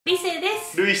リセで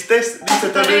す。ルイスです。リセ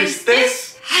とルイスで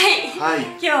す。はい。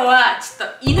今日はちょっ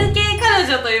と犬系彼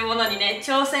女というものにね、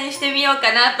挑戦してみよう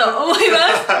かなと思いま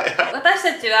す。私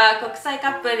たちは国際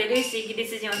カップルでルイスイギリ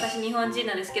ス人、私日本人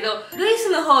なんですけど、ルイス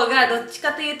の方がどっち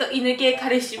かというと犬系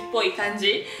彼氏っぽい感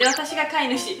じで、私が飼い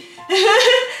主っ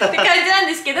て感じなん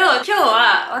ですけど、今日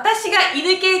は私が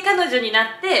犬系彼女にな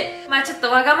って、まあちょっ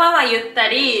とわがまま言った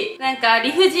り、なんか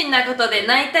理不尽なことで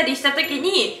泣いたりした時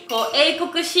に、こう英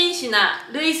国紳士な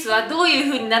ルイスはどういう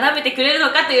風に眺めてくれる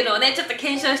のかというのをね、ちょっと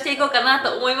検証していこうかな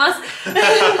と思います。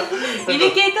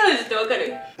犬系彼女ってわか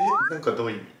る？なんかど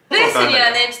ういう意味？ルイスに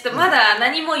はね、ちょっとまだ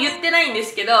何も言ってないんで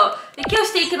すけど、で今日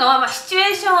していくのは、シチュ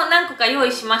エーションを何個か用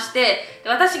意しまして、で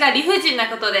私が理不尽な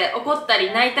ことで怒った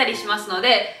り泣いたりしますの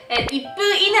で、1分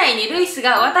以内にルイス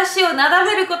が私をなだ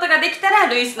めることができたら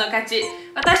ルイスの勝ち。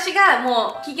私が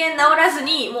もう機嫌直らず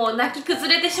にもう泣き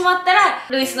崩れてしまったら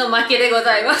ルイスの負けでご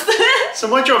ざいます。So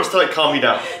my job is to like calm you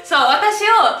down. そう、私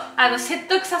を説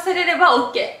得させれれば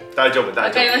OK。大丈夫、大丈夫。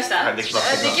わかりました。できま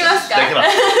す。できますか？できま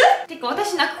す。てか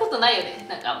私泣くことないよね、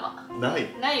なんかあんま。ないよ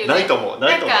ね。ないと思う。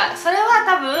ないと思う。なんかそれは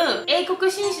多分英国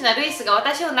紳士なルイスが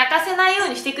私を泣かせないよう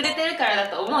にしてくれてるからだ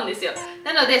と思うんですよ。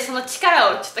なのでその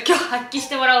力をちょっと今日発揮し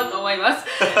てもらおうと思います。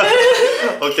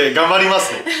OK、頑張りま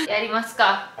すね。やります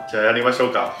か。じゃあやりましょ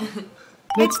うか。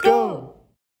Let's go!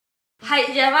 は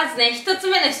い、じゃあまずね、一つ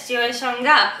目のシチュエーション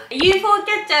が UFO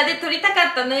キャッチャーで撮りた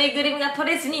かったぬいぐるみが撮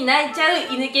れずに泣いちゃ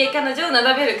う犬系彼女をな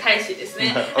だめる彼氏です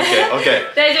ね。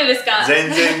OK 大丈夫ですか？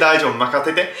全然大丈夫、任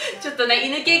せて。ちょっとね、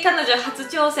犬系彼女初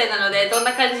挑戦なのでどん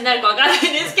な感じになるかわからないん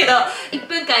ですけど、1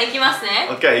分間いきますね。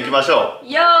 OK、行きましょう。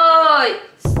よーい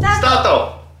スター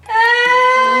ト。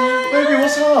Baby,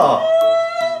 what's up?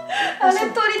 あれ撮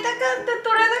りたかった、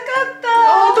撮れなかった。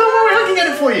Oh, don't worry, I can get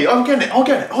it for you. I'll get it, I'll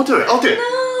get it, I'll do it, I'll do it.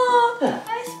 No,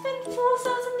 I spent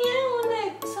 4,000 yen on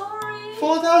it, sorry.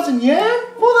 4,000 yen?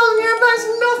 4,000 yen, that's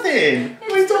nothing.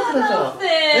 What are you talking about?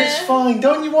 It's fine,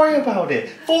 don't you worry about it.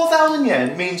 4,000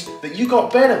 yen means that you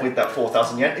got better with that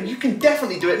 4,000 yen and you can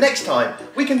definitely do it next time.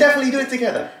 We can definitely do it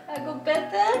together. I got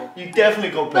better? You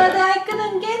definitely got better. But I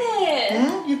couldn't get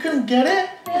it. You couldn't get it?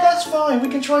 Yeah. Well, that's fine, we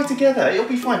can try together. It'll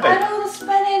be fine, babe. I don't want to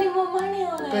spend any more money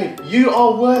on it. Babe, you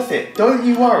are worth it. Don't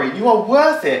you worry. You are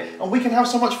worth it. And we can have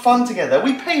so much fun together.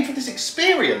 We paid for this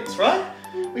experience, right?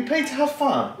 We paid to have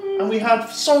fun. And we had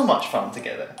so much fun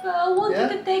together. But I wanted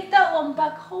to take that one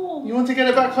back home. You want to get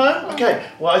it back home? Okay.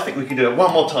 Well, I think we can do it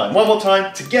one more time. One more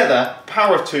time. Together,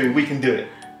 power of two, we can do it.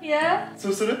 Yeah? So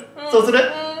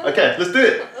okay, let's do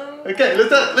it. Okay, let's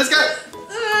do it. Let's go.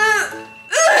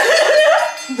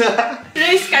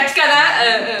 ルイス勝ちかな。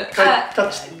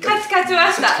勝ち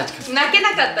ました。泣け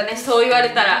なかったね、そう言われ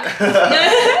たら。よかっ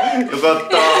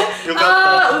たよ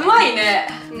かった。うまいね。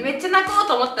めっちゃ泣こう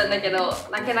と思ったんだけど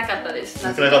泣けなかったです。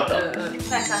泣けなかった。なん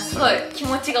かすごい気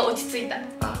持ちが落ち着いた。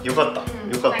あ、よかったよ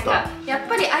かった。やっ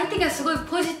ぱり相手がすごい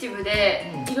ポジティブで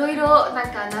いろいろな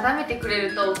んかなだめてくれ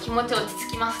ると気持ち落ち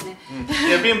着きますね。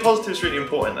Yeah, being positive is really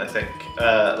important, I think.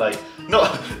 Like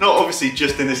not obviously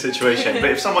just in this situation,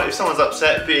 but if someone's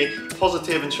upset, being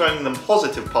positive and showing them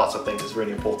positive parts of things is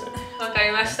really important. わか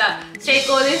りました。成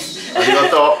功です。ありが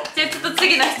とう。じゃあちょっと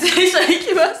次のシチュエーションい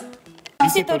きます。リ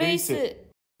セとルイス。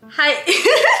はい。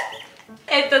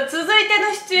続いて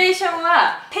のシチュエーション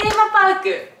はテーマパー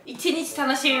ク1日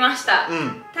楽しみました。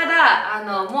ただ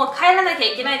もう帰らなきゃ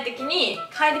いけない時に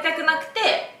帰りたくなくて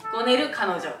ごねる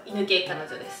彼女、犬系彼女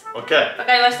です。オッケー。わ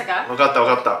かりましたか？わかった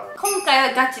わかった。今回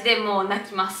はガチでもう泣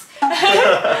きます。め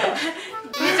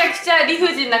ちゃくちゃ理不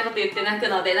尽なこと言って泣く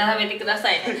ので並べてくださ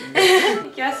いね。い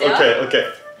きますよ。オッケーオッケー。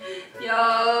よ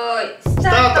ーいスタ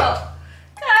ート。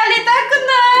帰りたく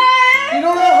ない。You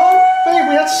don't go home? Babe,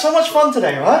 we had so much fun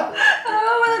today, right? I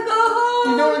don't wanna go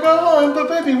home. You don't wanna go home, but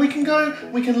baby, we can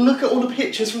look at all the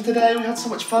pictures from today. We had so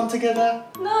much fun together.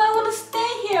 No, I wanna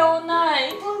stay here all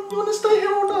night. You wanna stay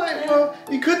here all night? Well,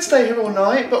 you could stay here all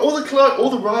night, but all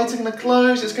the rides are gonna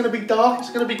close, it's gonna be dark,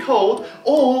 it's gonna be cold,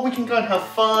 or we can go and have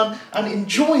fun and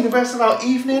enjoy the rest of our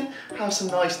evening, have some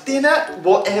nice dinner,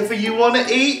 whatever you wanna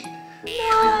eat.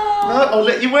 No, I'll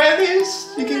let you wear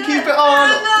this. You can keep it on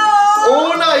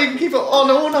all night. You can keep it on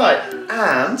all night.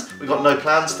 And we've got no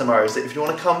plans tomorrow, so if you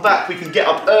want to come back, we can get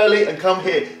up early and come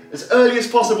here as early as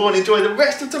possible and enjoy the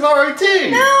rest of tomorrow too.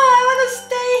 No, I want to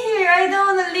stay here. I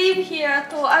don't want to leave here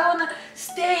at all. I want to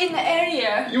stay in the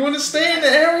area. You want to stay in the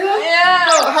area? Yeah.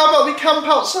 How about we camp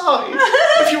outside?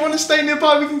 If you want to stay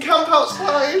nearby, we can camp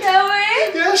outside. Can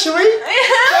we? Yeah, shall we?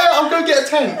 Yeah. I'll go get a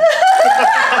tent.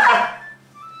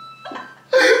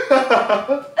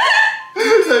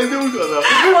 大丈夫かな。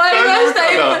終わりました。さ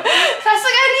すが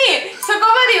にそこま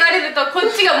で言われるとこっ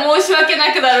ちが申し訳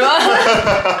なくなるわ。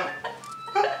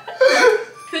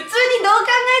普通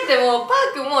てもパ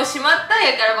ークもう閉まったん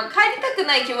やから、まあ、帰りたく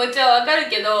ない気持ちはわかる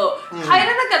けど、帰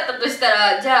らなかったとした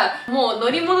らじゃあもう乗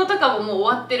り物とかももう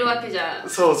終わってるわけじゃん。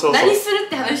そうそうそう、何するっ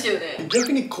て話よね。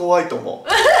逆に怖いと思う。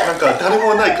なんか誰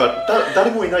もい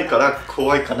ないから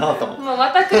怖いかなと思う。もう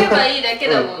また来ればいいだけ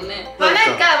だもんね。まあな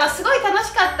んか、まあ、すごい楽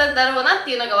しかったんだろうなっ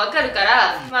ていうのがわかるか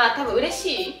ら、まあ多分嬉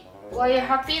しい。Were you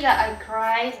happy that I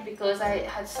cried because I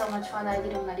had so much fun I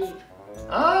didn't wanna leave?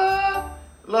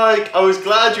 Like I was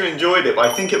glad you enjoyed it, but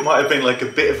I think it might have been like a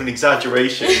bit of an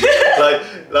exaggeration. like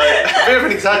a bit of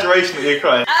an exaggeration that you're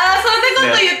crying. ああ、そん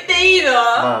なこと言っていいの？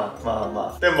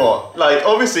まあ。でも、like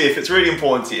obviously if it's really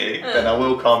important to you, then I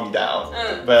will calm you down.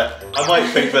 But I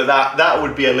might think that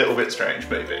would be a little bit strange,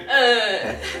 maybe.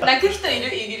 泣く人い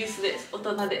る？イギリスで大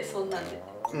人でそんなんで。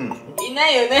いな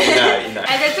いよね。いな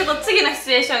い。じゃあちょっと次のシ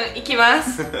チュエーションいきま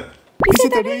す。リセ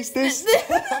とルイスです。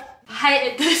は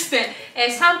い、ですね、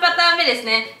3パターン目です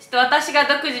ね。ちょっと私が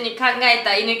独自に考え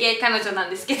た犬系彼女なん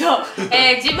ですけど、自分で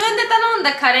頼ん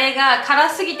だカレーが辛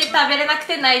すぎて食べれなく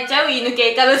て泣いちゃう犬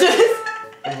系彼女です。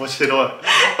面白い。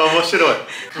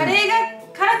カレーが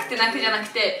辛くて泣くじゃなく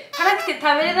て、辛くて食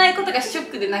べれないことがショ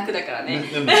ックで泣くだからね。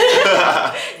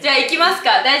じゃあ行きます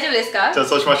か。大丈夫ですか？じゃあ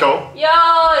そうしましょう。よ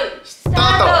ーい、スター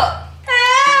ト。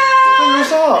辛く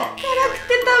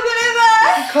て食べれな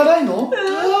い。辛いの？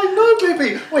 Oh no,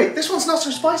 baby. Wait, this one's not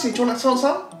so spicy. Do you want some?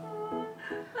 So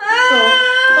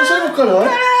辛い?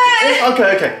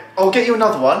 Okay. I'll get you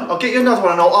another one.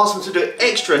 And I'll ask them to do it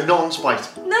extra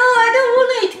non-spicy. No, I don't want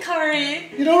to eat curry.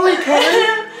 You don't want to eat curry?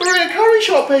 We're in a curry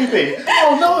shop, baby.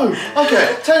 Oh no.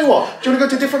 Okay, tell you what. Do you want to go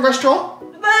to a different restaurant?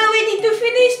 But we need to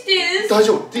finish this. 大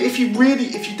丈夫. If you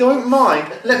don't mind,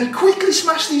 let me quickly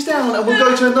smash these down and we'll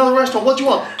go to another restaurant. What do you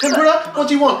want? Tempura? What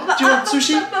do you want? Do you want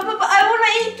sushi? But I want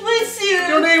to eat with you.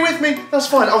 You want to eat with me? That's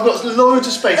fine. I've got loads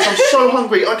of space. I'm so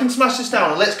hungry. I can smash this down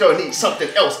and let's go and eat something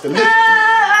else delicious.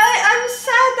 I'm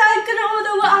sad I couldn't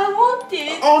order what I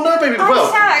wanted. Oh no, baby.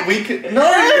 We can. No,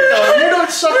 you don't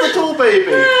suck at all,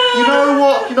 baby. You know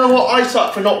what? I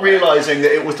suck for not realising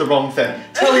that it was the wrong thing.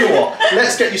 Tell you what.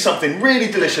 Let's get you something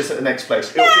really delicious at the next place.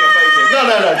 It'll be amazing. No.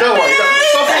 Don't worry.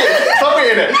 Stop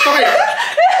eating it.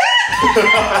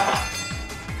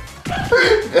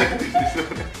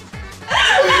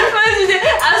マジで焦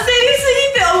りす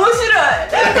ぎて面白い。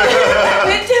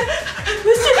めっちゃ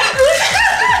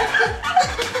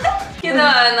けどま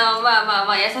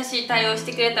あ優しい対応し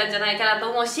てくれたんじゃないかなと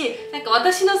思うし、なんか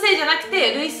私のせいじゃなく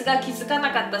てルイスが気づか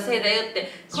なかったせいだよって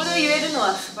これを言えるの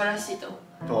は素晴らしいと思う。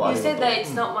You said that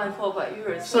it's not my fault but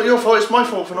yours. It's not your fault. It's my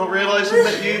fault for not realising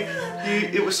that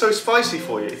it was so spicy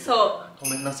for you. そう。ご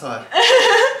めんなさ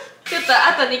い。ちょっと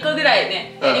あと2個ぐらい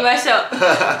ねやりましょう。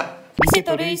リセ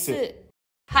とルイス。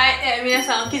はい、皆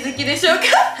さんお気づきでしょうか？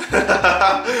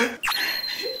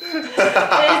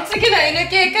次の犬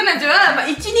系彼女は、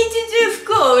一日中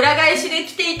服を裏返しで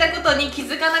着ていたことに気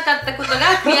づかなかったこと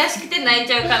が悔しくて泣い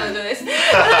ちゃう彼女です。じ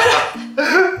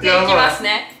ゃあいきます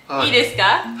ね。いいです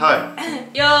か？は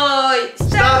い。よーい、ス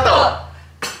タート。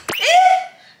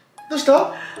どうした？ど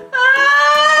う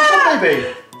したベイビー？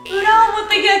裏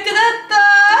表逆だっ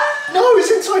た。No, it's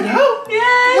inside out. Yeah.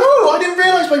 No, I didn't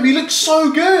realise, baby. You look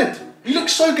so good. You look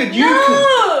so good.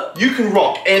 You can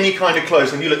rock any kind of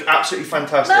clothes and you look absolutely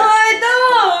fantastic. No, I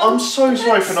don't. I'm so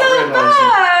sorry for not realising.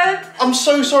 I'm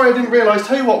so sorry I didn't realise.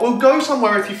 Tell you what, we'll go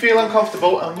somewhere if you feel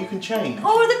uncomfortable and you can change.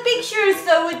 All the pictures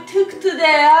that we took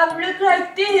today look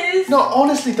like this. No,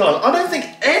 honestly, darling, I don't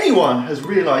think anyone has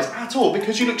realised at all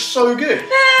because you look so good.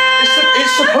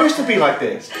 It's supposed to be like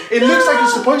this. It looks like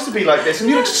it's supposed to be like this and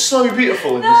you look so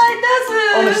beautiful in this. No, it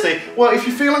doesn't. Honestly, well, if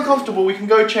you feel uncomfortable, we can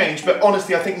go change, but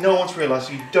honestly, I think no one's realised,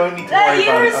 so you don't need to worry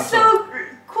about it at all. You're so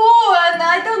cool and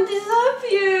I don't deserve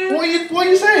you. What are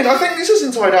you saying? I think this is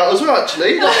inside out as well,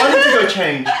 actually. Like, I need to go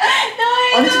change.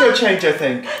 I need to go change, I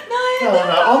think. No,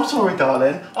 I'm sorry,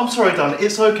 darling.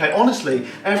 It's okay. Honestly,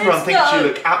 everyone thinks you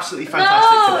look absolutely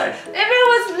fantastic today.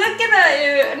 Everyone's looking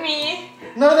at me.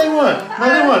 No, they weren't.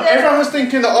 Everyone was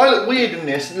thinking that I look weird in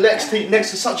this next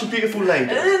to such a beautiful lady.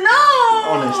 No.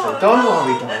 Honestly, don't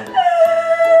worry, darling.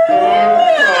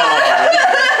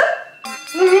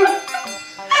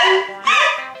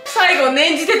 最後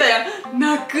念じてたよ。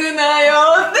泣くなよ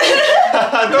って。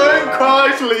Don't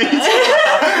cry, please.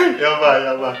 やばい。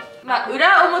まあ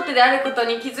裏表であること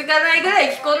に気づかないぐら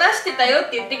い着こなしてたよっ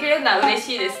て言ってくれるのは嬉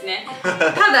しいですね。た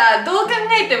だどう考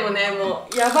えてもね、も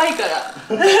うやばいから。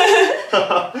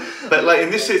But like in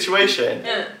this situation,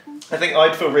 I think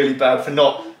I'd feel really bad for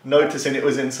not noticing it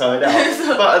was inside out.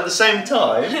 But at the same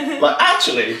time, like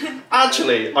actually, I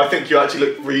think you actually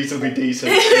look reasonably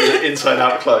decent in inside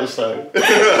out clothes. So. 嘘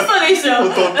でしょ。ほ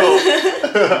とんど。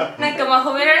なんかまあ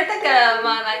褒められたから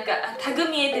まあなんかタグ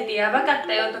見えててやばかっ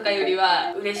たよとかより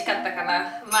は嬉しかったか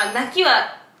な。まあ泣き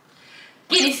は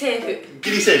ギリセーフ。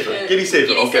ギリセーフ。ギリセー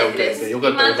フ。オッケーオッケー。よか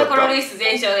ったよかった。今のところルイス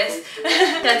全勝です。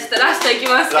じゃあちょっとラストいき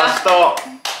ますか。ラスト。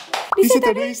リセ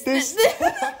とルイスです。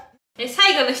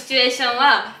最後のシチュエーション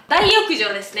は大浴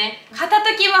場ですね。片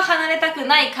時も離れたく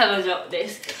ない彼女で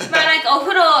す。まあなんかお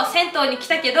風呂銭湯に来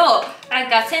たけどなん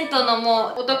か銭湯の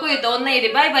もう男湯と女湯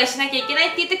でバイバイしなきゃいけな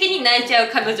いっていう時に泣いちゃう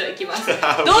彼女行きます。どう考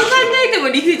えても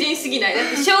理不尽すぎない。だっ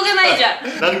てしょうがないじゃ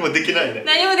ん。何もできないね。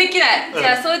何もできない。じ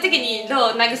ゃあそういう時にど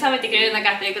う慰めてくれるの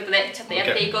かということでちょっと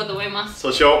やっていこうと思います。そ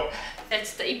うしよう。じゃあち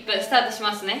ょっと1分スタートし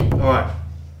ますね。Alright.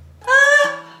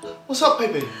 What's up,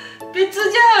 baby? 別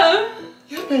じゃん。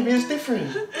Yeah, baby, it's different.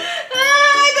 I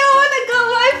don't want to go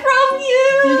away from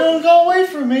you. You don't go away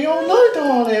from me. Oh no,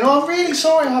 darling. I'm really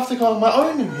sorry I have to go on my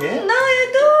own in here. No,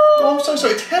 you don't. Oh, I'm so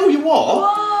sorry. Tell you what.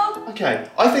 What? Okay,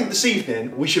 I think this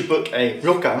evening we should book a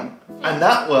ryokan, and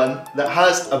that one that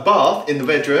has a bath in the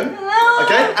bedroom. No.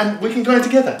 Okay, and we can go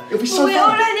together. It'll be so We fun.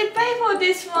 already paid for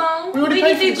this one. We already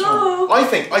paid for need this to go. one.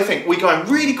 I think we go in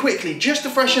really quickly just to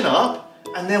freshen up,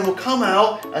 and then we'll come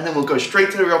out, and then we'll go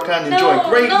straight to the ryokan and enjoy a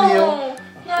great meal.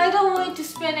 No, I don't want you to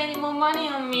spend any more money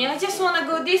on me. I just want to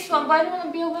go this one, but I don't want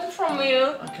to be away from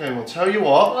you. Okay, well, tell you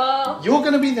what. Wow. You're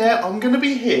going to be there, I'm going to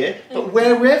be here, but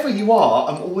wherever you are,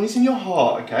 I'm always in your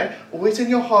heart, okay? Always in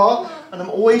your heart, and I'm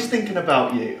always thinking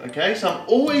about you, okay? So I'm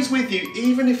always with you,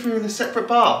 even if you're in a separate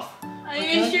bath. Are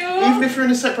you sure? Even if you're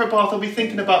in a separate bath, I'll be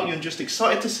thinking about you and just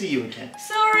excited to see you again.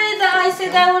 Sorry that I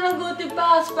said I want to go to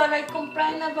bath, but I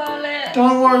complained about it.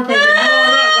 Don't worry, baby. No,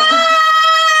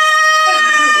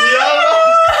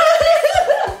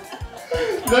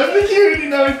 なんで急に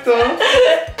泣いた？タイムア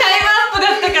ップだ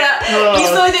ったから急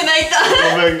いで泣いた。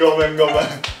ごめん。負け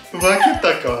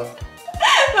たか。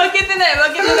負けてない。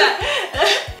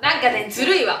なんかね、ず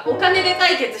るいわ。お金で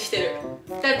解決してる。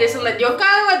だってそんな旅館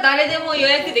は誰でも予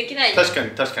約できない。確か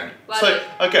に。So,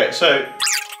 okay, so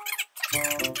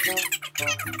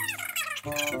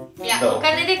いや、お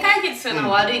金で解決するの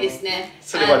は悪いですね。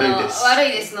それ悪いです。悪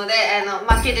いですので、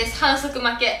負けです。反則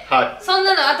負け。はい。そん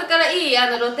なの後からいい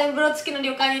露天風呂付きの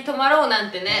旅館に泊まろうな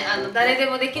んてね、誰で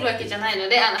もできるわけじゃないの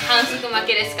で、反則負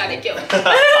けですから今日。わか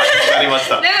りまし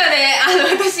た。なの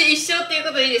で、私一勝っていうこ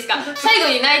とでいいですか？最後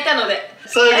に泣いたので。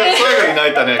最後に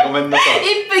泣いたね。ごめんなさい。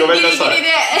1分ギリギリで。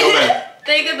ごめん。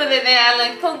ということでね、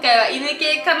今回は犬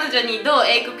系彼女にどう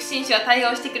英国紳士は対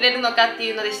応してくれるのかって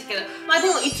いうのでしたけど、まあで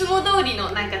もいつも通り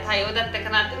のなんか対応だったか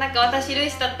なって、なんか私ル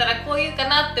イスだったらこう言うか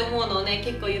なって思うのをね、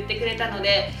結構言ってくれたの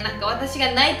で、なんか私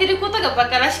が泣いてることがバ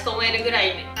カらしく思えるぐら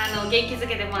いね、元気づ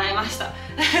けてもらいました。よ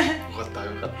かった。Do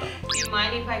you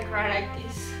mind if I cry like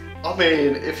this? I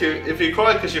mean, if you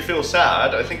cry because you feel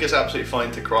sad, I think it's absolutely fine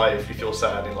to cry if you feel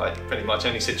sad in like pretty much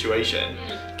any situation.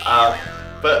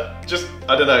 But just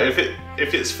I don't know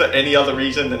if it's for any other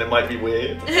reason, then it might be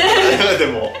weird. で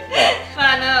も、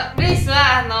まあルイス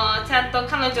はちゃんと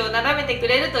彼女をなだめてく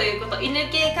れるということ、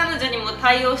犬系彼女にも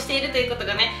対応しているということ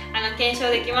がね、検証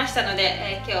できましたの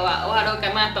で、今日は終わろう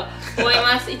かなと思い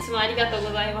ます。いつもありがとうご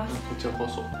ざいます。こちらこ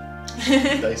そ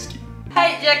大好き。は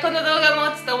い、じゃあこの動画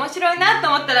もちょっと面白いなと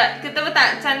思ったらグッドボ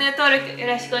タン、チャンネル登録よ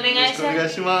ろしくお願いします。よろ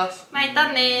しくお願いします。ま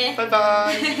たねー。バイ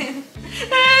バイ。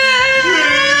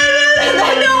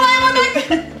なんでお前も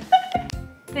泣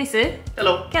く？ルイス？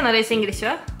 Hello. 今日のルイスイングリッシュ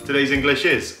は？ Today's English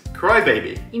is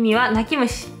crybaby. 意味は泣き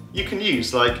虫。You can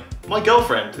use like my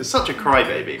girlfriend is such a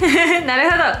crybaby. な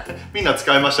るほど。みんな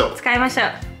使いましょう。使いましょ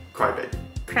う。Crybaby.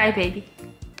 Crybaby.